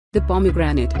The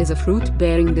pomegranate is a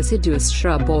fruit-bearing deciduous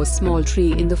shrub or small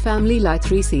tree in the family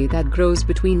Lythraceae that grows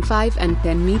between 5 and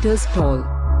 10 meters tall.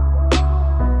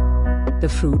 The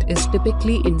fruit is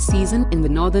typically in season in the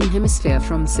Northern Hemisphere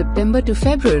from September to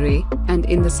February, and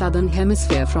in the Southern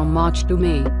Hemisphere from March to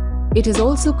May. It is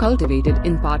also cultivated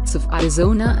in parts of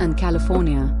Arizona and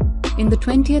California. In the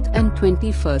 20th and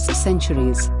 21st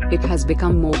centuries, it has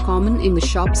become more common in the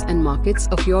shops and markets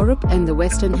of Europe and the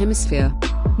Western Hemisphere.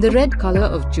 The red color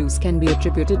of juice can be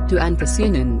attributed to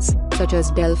anthocyanins, such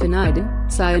as delphinidin,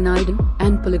 cyanidin,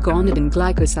 and pelargonidin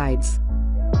glycosides.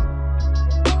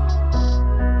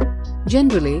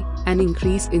 Generally, an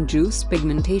increase in juice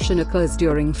pigmentation occurs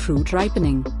during fruit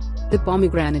ripening. The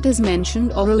pomegranate is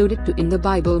mentioned or alluded to in the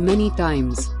Bible many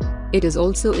times. It is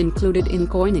also included in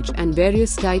coinage and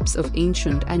various types of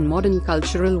ancient and modern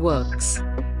cultural works.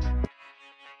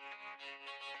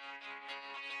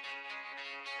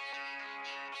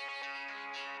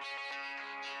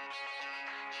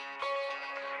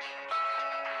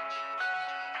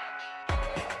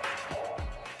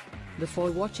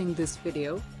 Before watching this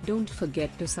video, don't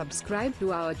forget to subscribe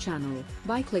to our channel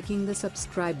by clicking the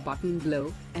subscribe button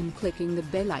below and clicking the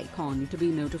bell icon to be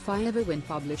notified when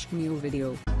published new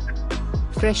video.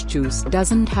 Fresh juice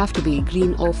doesn't have to be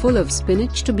green or full of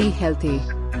spinach to be healthy.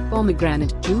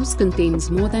 Pomegranate juice contains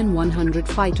more than 100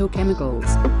 phytochemicals.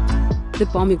 The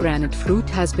pomegranate fruit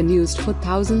has been used for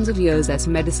thousands of years as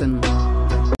medicine.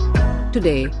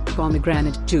 Today,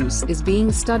 pomegranate juice is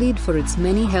being studied for its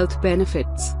many health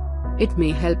benefits. It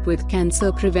may help with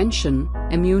cancer prevention,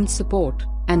 immune support,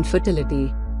 and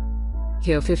fertility.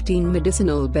 Here are 15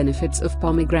 medicinal benefits of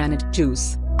pomegranate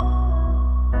juice.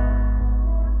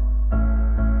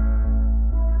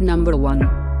 Number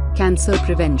 1. Cancer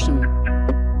prevention.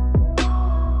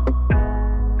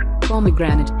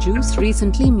 Pomegranate juice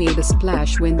recently made a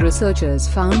splash when researchers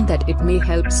found that it may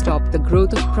help stop the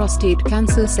growth of prostate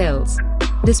cancer cells.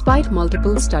 Despite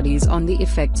multiple studies on the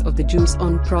effects of the juice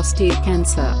on prostate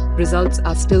cancer, results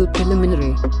are still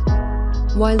preliminary.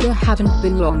 While there haven't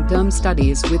been long-term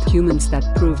studies with humans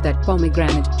that prove that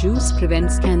pomegranate juice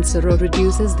prevents cancer or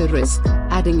reduces the risk,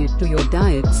 adding it to your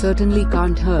diet certainly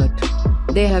can't hurt.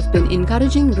 There have been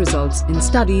encouraging results in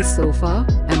studies so far,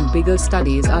 and bigger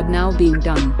studies are now being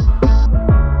done.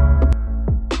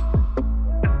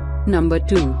 Number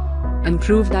 2.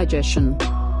 Improve digestion.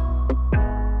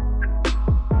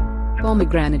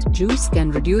 Pomegranate juice can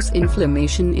reduce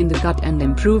inflammation in the gut and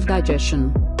improve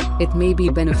digestion. It may be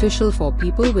beneficial for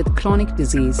people with chronic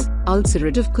disease,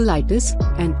 ulcerative colitis,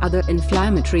 and other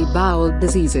inflammatory bowel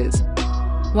diseases.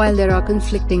 While there are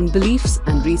conflicting beliefs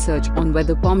and research on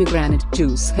whether pomegranate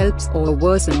juice helps or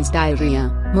worsens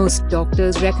diarrhea, most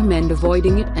doctors recommend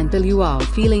avoiding it until you are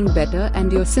feeling better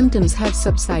and your symptoms have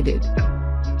subsided.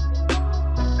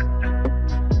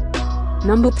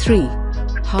 Number 3.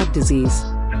 Heart disease.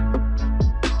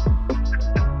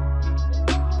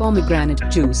 Pomegranate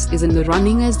juice is in the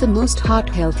running as the most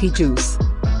heart-healthy juice.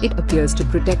 It appears to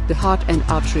protect the heart and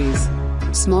arteries.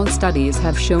 Small studies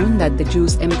have shown that the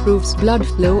juice improves blood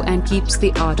flow and keeps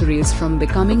the arteries from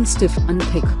becoming stiff and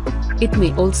thick. It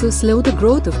may also slow the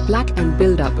growth of plaque and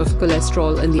buildup of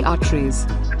cholesterol in the arteries.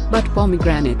 But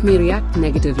pomegranate may react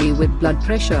negatively with blood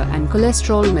pressure and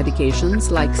cholesterol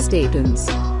medications like statins.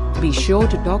 Be sure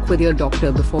to talk with your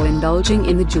doctor before indulging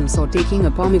in the juice or taking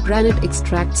a pomegranate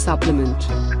extract supplement.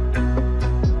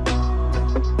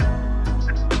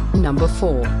 Number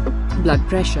 4. Blood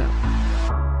pressure.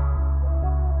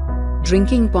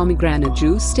 Drinking pomegranate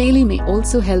juice daily may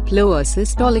also help lower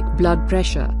systolic blood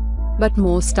pressure. But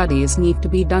more studies need to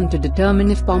be done to determine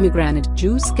if pomegranate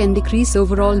juice can decrease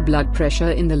overall blood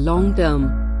pressure in the long term.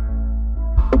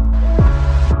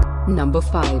 Number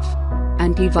 5.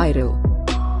 Antiviral.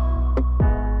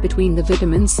 Between the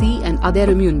vitamin C and other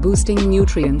immune-boosting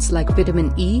nutrients like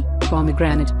vitamin E,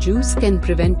 pomegranate juice can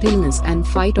prevent illness and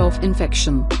fight off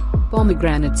infection.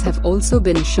 Pomegranates have also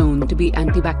been shown to be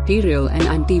antibacterial and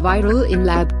antiviral in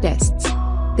lab tests.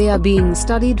 They are being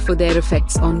studied for their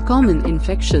effects on common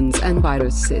infections and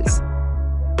viruses.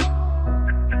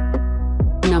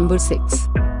 Number 6.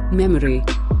 Memory.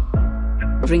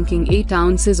 Drinking 8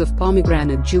 ounces of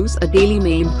pomegranate juice a daily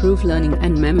may improve learning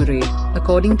and memory,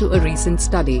 according to a recent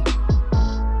study.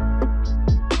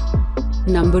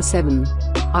 Number 7.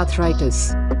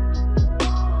 Arthritis.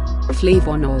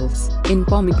 Flavonols in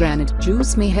pomegranate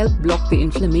juice may help block the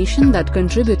inflammation that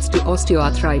contributes to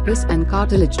osteoarthritis and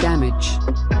cartilage damage.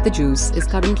 The juice is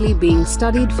currently being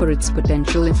studied for its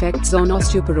potential effects on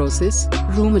osteoporosis,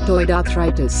 rheumatoid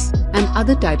arthritis, and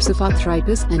other types of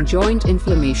arthritis and joint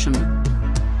inflammation.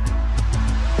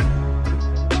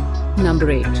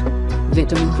 Number 8.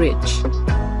 Vitamin-rich.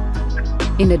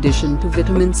 In addition to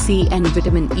vitamin C and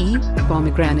vitamin E,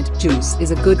 pomegranate juice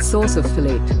is a good source of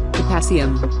folate,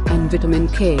 potassium, and vitamin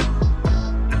K.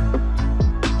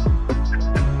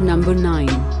 Number 9.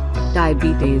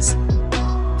 Diabetes.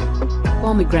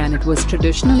 Pomegranate was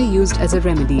traditionally used as a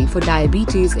remedy for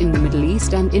diabetes in the Middle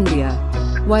East and India.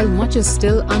 While much is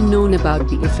still unknown about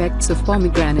the effects of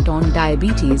pomegranate on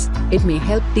diabetes, it may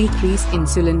help decrease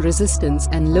insulin resistance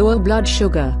and lower blood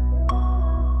sugar.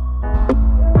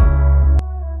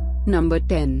 Number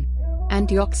 10.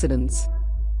 Antioxidants.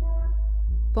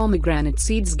 Pomegranate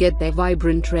seeds get their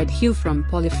vibrant red hue from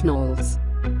polyphenols.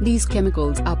 These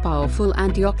chemicals are powerful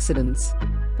antioxidants.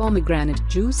 Pomegranate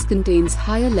juice contains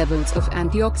higher levels of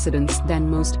antioxidants than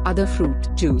most other fruit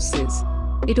juices.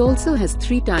 It also has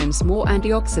 3 times more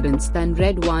antioxidants than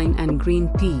red wine and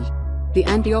green tea. The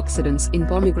antioxidants in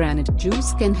pomegranate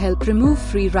juice can help remove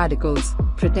free radicals,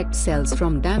 protect cells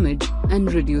from damage,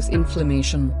 and reduce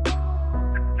inflammation.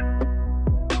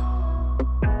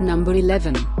 Number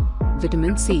 11.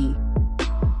 Vitamin C.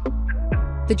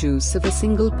 The juice of a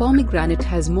single pomegranate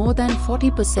has more than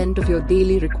 40% of your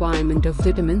daily requirement of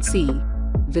vitamin C.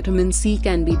 Vitamin C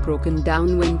can be broken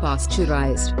down when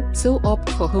pasteurized, so opt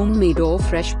for homemade or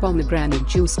fresh pomegranate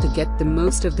juice to get the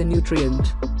most of the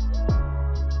nutrient.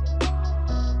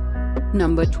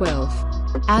 Number 12.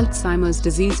 Alzheimer's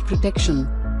disease protection.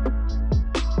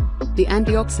 The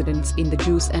antioxidants in the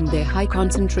juice and their high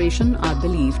concentration are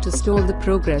believed to stall the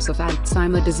progress of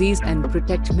Alzheimer's disease and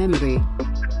protect memory.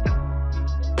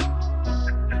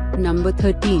 Number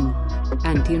 13.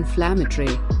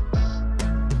 Anti-inflammatory.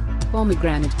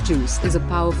 Pomegranate juice is a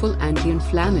powerful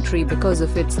anti-inflammatory because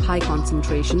of its high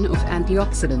concentration of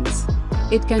antioxidants.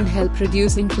 It can help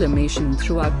reduce inflammation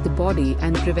throughout the body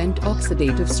and prevent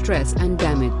oxidative stress and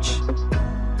damage.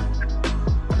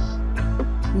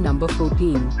 Number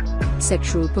 14.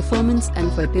 Sexual performance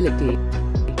and fertility.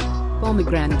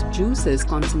 Pomegranate juice's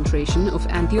concentration of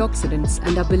antioxidants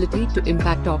and ability to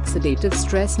impact oxidative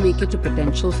stress make it a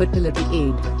potential fertility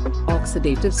aid.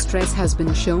 Oxidative stress has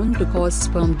been shown to cause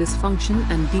sperm dysfunction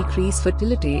and decrease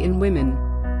fertility in women.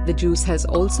 The juice has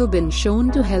also been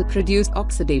shown to help reduce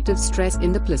oxidative stress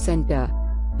in the placenta.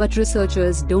 But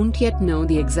researchers don't yet know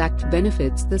the exact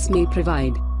benefits this may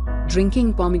provide.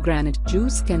 Drinking pomegranate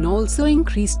juice can also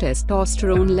increase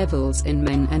testosterone levels in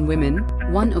men and women,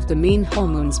 one of the main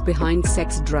hormones behind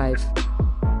sex drive.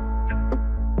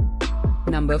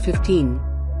 Number 15.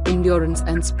 Endurance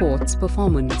and sports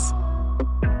performance.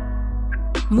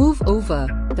 Move over,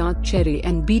 dark cherry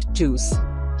and beet juice.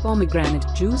 Pomegranate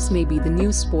juice may be the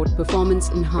new sport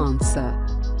performance enhancer.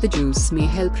 The juice may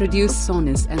help reduce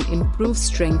soreness and improve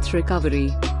strength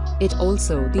recovery. It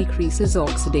also decreases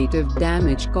oxidative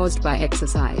damage caused by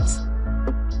exercise.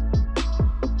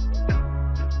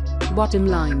 Bottom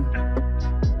line.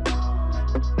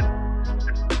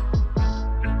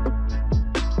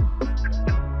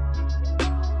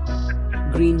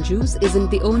 Green juice isn't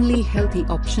the only healthy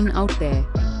option out there.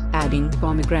 Adding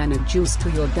pomegranate juice to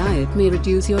your diet may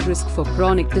reduce your risk for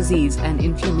chronic disease and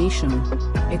inflammation.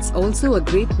 It's also a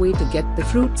great way to get the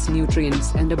fruit's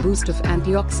nutrients and a boost of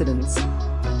antioxidants.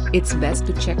 It's best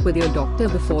to check with your doctor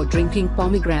before drinking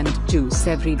pomegranate juice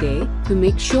every day, to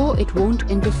make sure it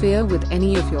won't interfere with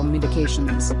any of your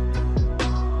medications.